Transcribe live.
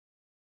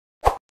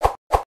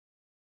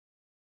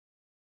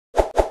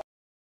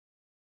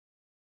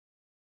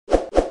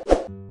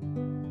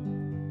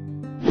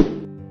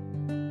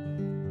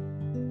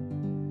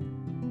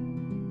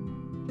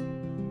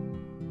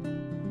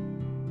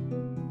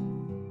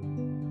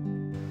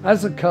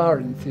As a car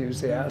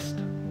enthusiast,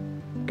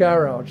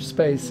 garage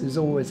space is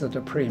always at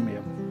a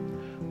premium,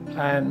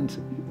 and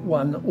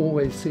one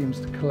always seems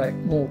to collect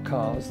more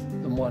cars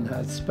than one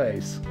has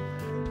space.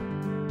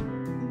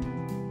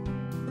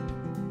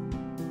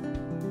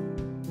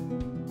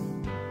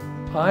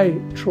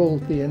 I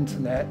trawled the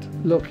internet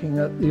looking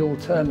at the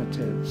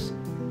alternatives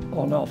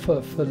on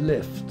offer for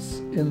lifts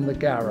in the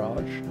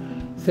garage,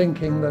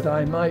 thinking that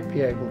I might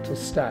be able to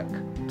stack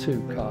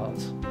 2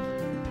 cars.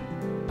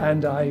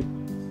 And I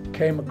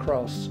came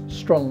across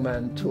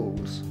Strongman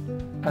tools,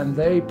 and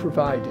they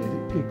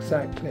provided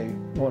exactly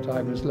what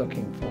I was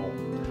looking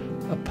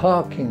for. A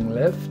parking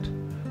lift,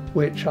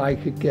 which I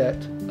could get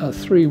a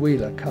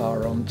 3-wheeler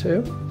car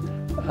onto,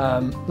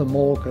 the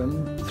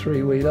Morgan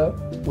 3-wheeler,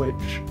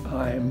 which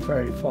I am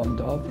very fond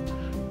of,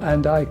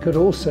 and I could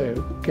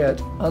also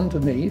get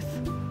underneath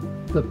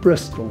the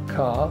Bristol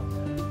car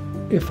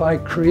if I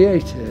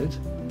created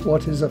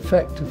what is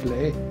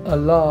effectively a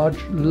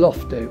large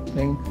loft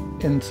opening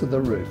into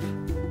the roof.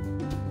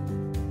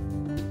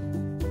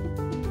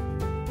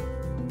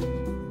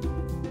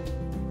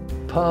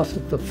 Part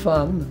of the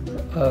fun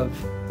of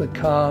the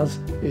cars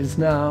is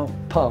now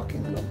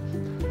parking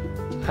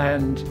them,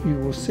 and you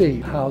will see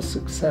how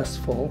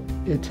successful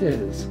it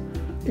is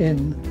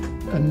in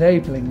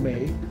enabling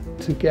me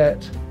to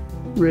get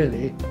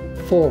really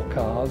 4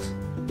 cars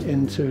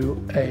into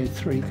a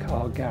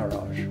 3-car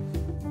garage.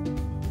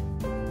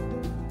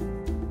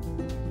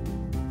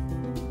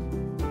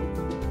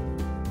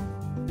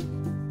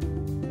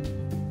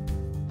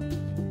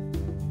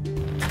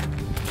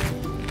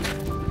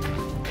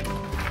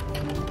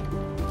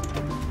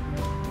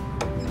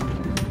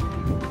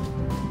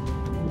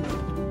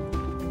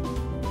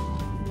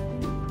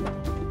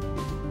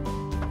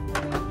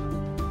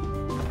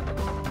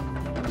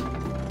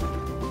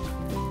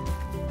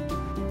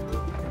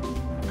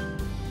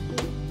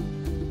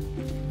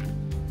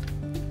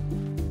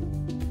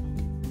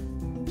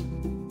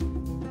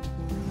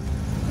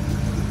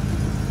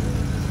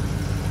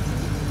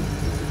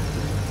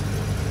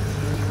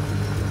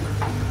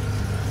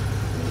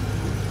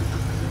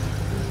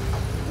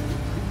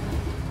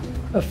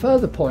 A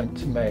further point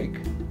to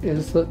make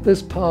is that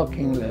this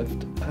parking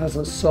lift has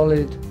a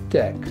solid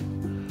deck,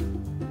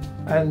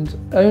 and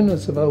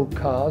owners of old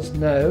cars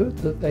know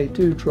that they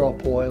do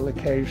drop oil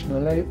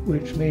occasionally,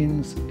 which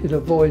means it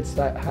avoids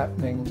that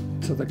happening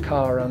to the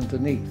car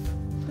underneath.